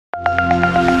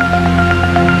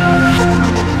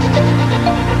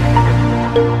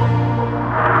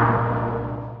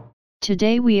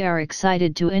Today we are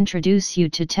excited to introduce you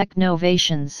to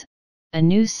Technovations, a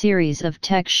new series of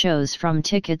tech shows from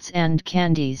Tickets and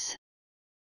Candies.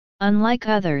 Unlike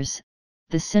others,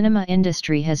 the cinema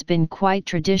industry has been quite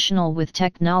traditional with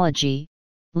technology,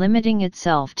 limiting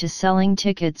itself to selling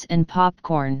tickets and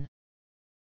popcorn.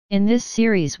 In this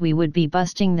series we would be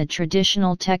busting the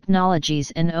traditional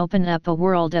technologies and open up a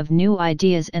world of new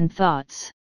ideas and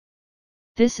thoughts.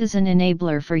 This is an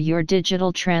enabler for your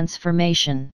digital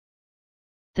transformation.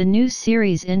 The new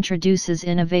series introduces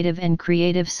innovative and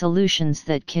creative solutions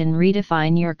that can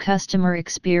redefine your customer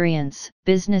experience,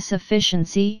 business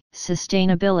efficiency,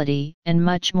 sustainability, and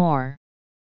much more.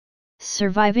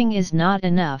 Surviving is not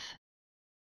enough.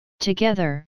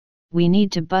 Together, we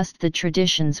need to bust the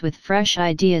traditions with fresh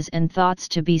ideas and thoughts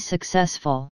to be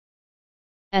successful.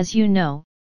 As you know,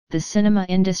 the cinema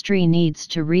industry needs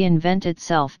to reinvent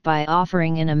itself by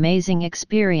offering an amazing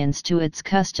experience to its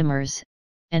customers,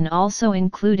 and also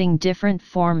including different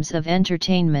forms of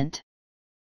entertainment.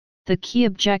 The key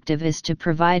objective is to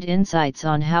provide insights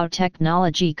on how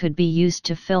technology could be used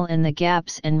to fill in the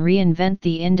gaps and reinvent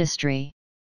the industry.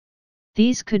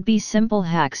 These could be simple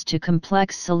hacks to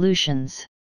complex solutions.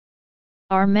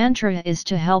 Our mantra is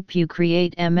to help you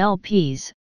create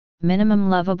MLPs, minimum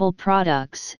lovable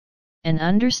products, and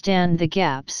understand the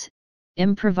gaps,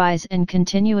 improvise and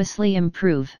continuously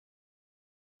improve.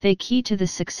 The key to the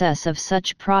success of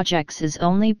such projects is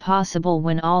only possible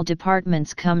when all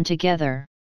departments come together.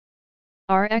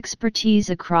 Our expertise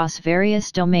across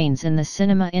various domains in the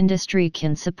cinema industry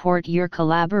can support your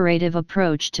collaborative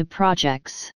approach to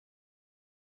projects.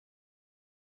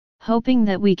 Hoping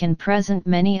that we can present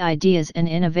many ideas and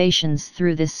innovations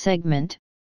through this segment,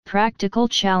 practical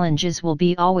challenges will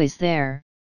be always there.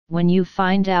 When you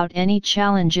find out any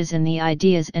challenges in the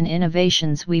ideas and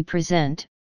innovations we present,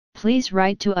 please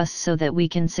write to us so that we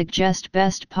can suggest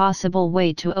best possible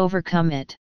way to overcome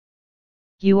it.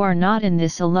 You are not in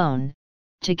this alone,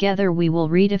 together we will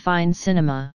redefine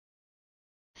cinema.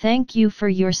 Thank you for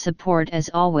your support as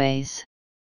always.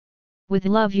 With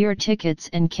love, your Tickets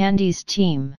and Candies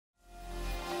team.